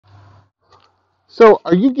So,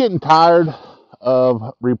 are you getting tired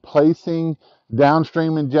of replacing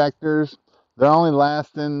downstream injectors? They're only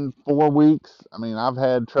lasting 4 weeks. I mean, I've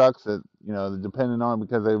had trucks that, depending on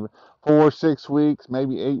because they 4, 6 weeks,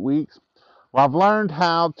 maybe 8 weeks. Well, I've learned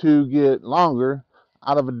how to get longer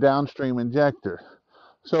out of a downstream injector.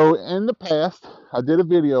 So, in the past, I did a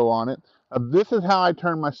video on it. This is how I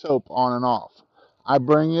turn my soap on and off. I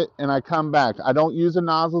bring it and I come back. I don't use a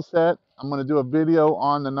nozzle set. I'm going to do a video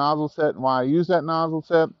on the nozzle set and why I use that nozzle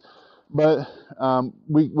set. But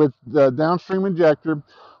with the downstream injector,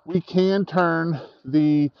 we can turn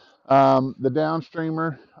the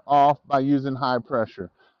downstreamer off by using high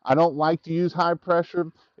pressure. I don't like to use high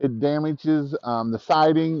pressure. It damages the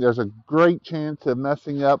siding. There's a great chance of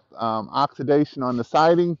messing up oxidation on the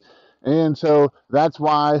siding. And so that's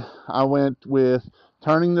why I went with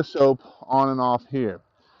turning the soap on and off here.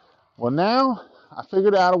 Well, now I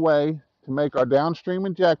figured out a way to make our downstream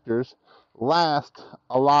injectors last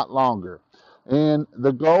a lot longer. And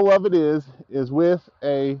the goal of it is with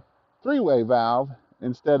a three-way valve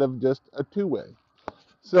instead of just a two-way.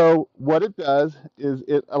 So what it does is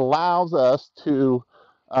it allows us to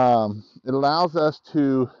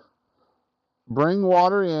bring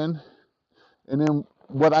water in, and then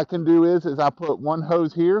what I can do is I put one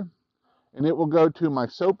hose here, and it will go to my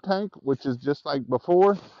soap tank, which is just like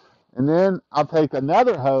before, and then I'll take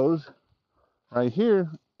another hose right here,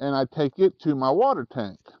 and I take it to my water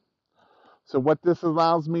tank. So what this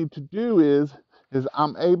allows me to do is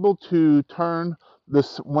I'm able to turn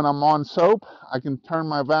this when I'm on soap. I can turn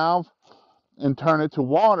my valve and turn it to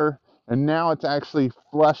water, and now it's actually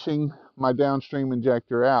flushing my downstream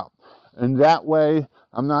injector out. And that way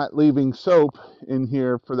I'm not leaving soap in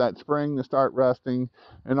here for that spring to start rusting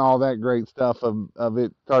and all that great stuff of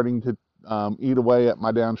it starting to eat away at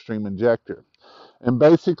my downstream injector. And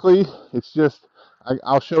basically it's just,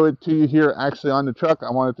 I'll show it to you here actually on the truck.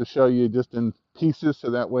 I wanted to show you just in pieces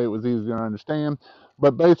so that way it was easier to understand.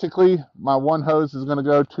 But basically my one hose is going to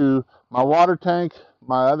go to my water tank,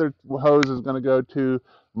 my other hose is going to go to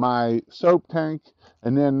my soap tank,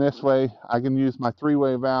 and then this way I can use my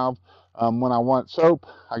three-way valve. When I want soap,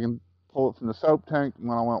 I can pull it from the soap tank, and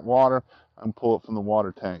when I want water, I can pull it from the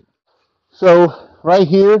water tank. So right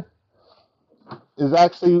here is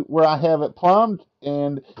actually where I have it plumbed,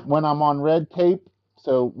 and when I'm on red tape,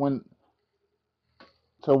 so when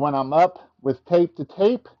I'm up with tape to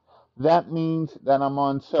tape, that means that I'm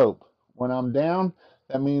on soap. When I'm down,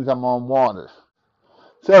 that means I'm on water.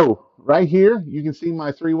 So right here, you can see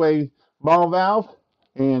my three-way ball valve,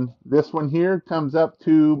 and this one here comes up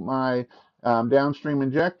to my downstream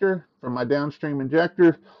injector. From my downstream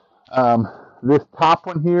injector, um, this top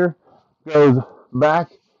one here goes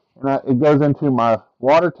back, and it goes into my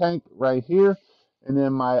water tank right here. And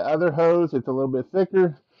then my other hose, it's a little bit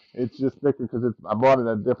thicker. It's just thicker because I bought it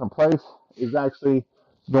at a different place. Is actually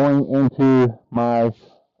going into my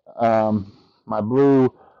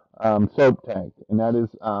blue soap tank, and that is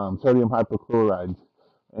sodium hypochlorite,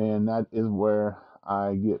 and that is where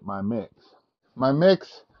I get my mix. My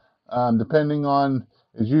mix, depending on,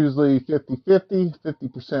 is usually 50-50,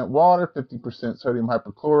 50% water, 50% sodium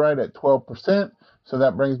hypochlorite at 12%. So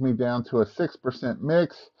that brings me down to a 6%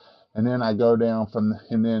 mix, and then I go down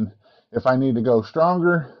and then if I need to go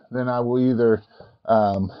stronger, then I will either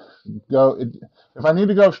if I need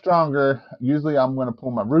to go stronger, usually I'm going to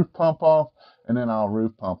pull my roof pump off, and then I'll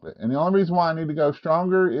roof pump it. And the only reason why I need to go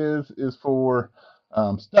stronger is for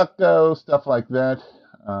stucco, stuff like that.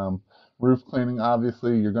 Roof cleaning,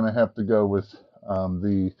 obviously, you're going to have to go with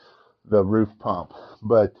the roof pump.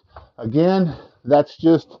 But again, that's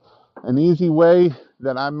just an easy way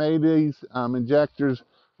that I made these injectors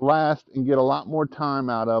last and get a lot more time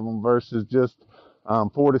out of them versus just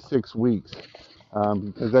 4 to 6 weeks,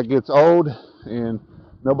 because that gets old and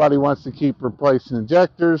nobody wants to keep replacing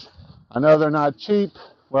injectors. I know they're not cheap.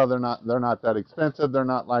 Well, they're not that expensive. They're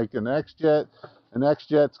not like an X-Jet. An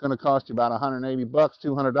X-Jet's going to cost you about $180,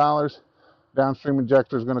 $200. Downstream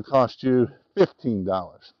injector is going to cost you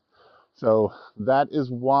 $15. So that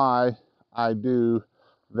is why I do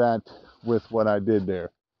that with what I did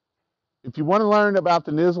there. If you want to learn about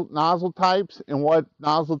the nozzle types and what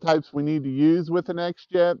nozzle types we need to use with an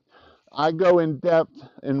X-Jet, I go in depth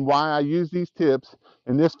in why I use these tips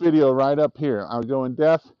in this video right up here. I'll go in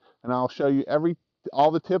depth and I'll show you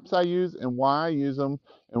all the tips I use and why I use them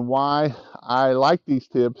and why I like these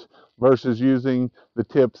tips versus using the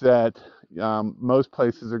tips that most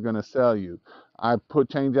places are going to sell you. I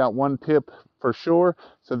change out one tip for sure,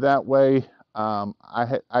 so that way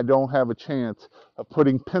I don't have a chance of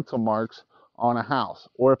putting pencil marks on a house.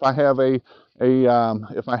 Or if I have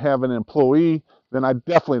if I have an employee then I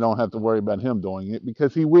definitely don't have to worry about him doing it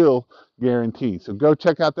because he will guarantee. So go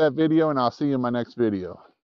check out that video and I'll see you in my next video.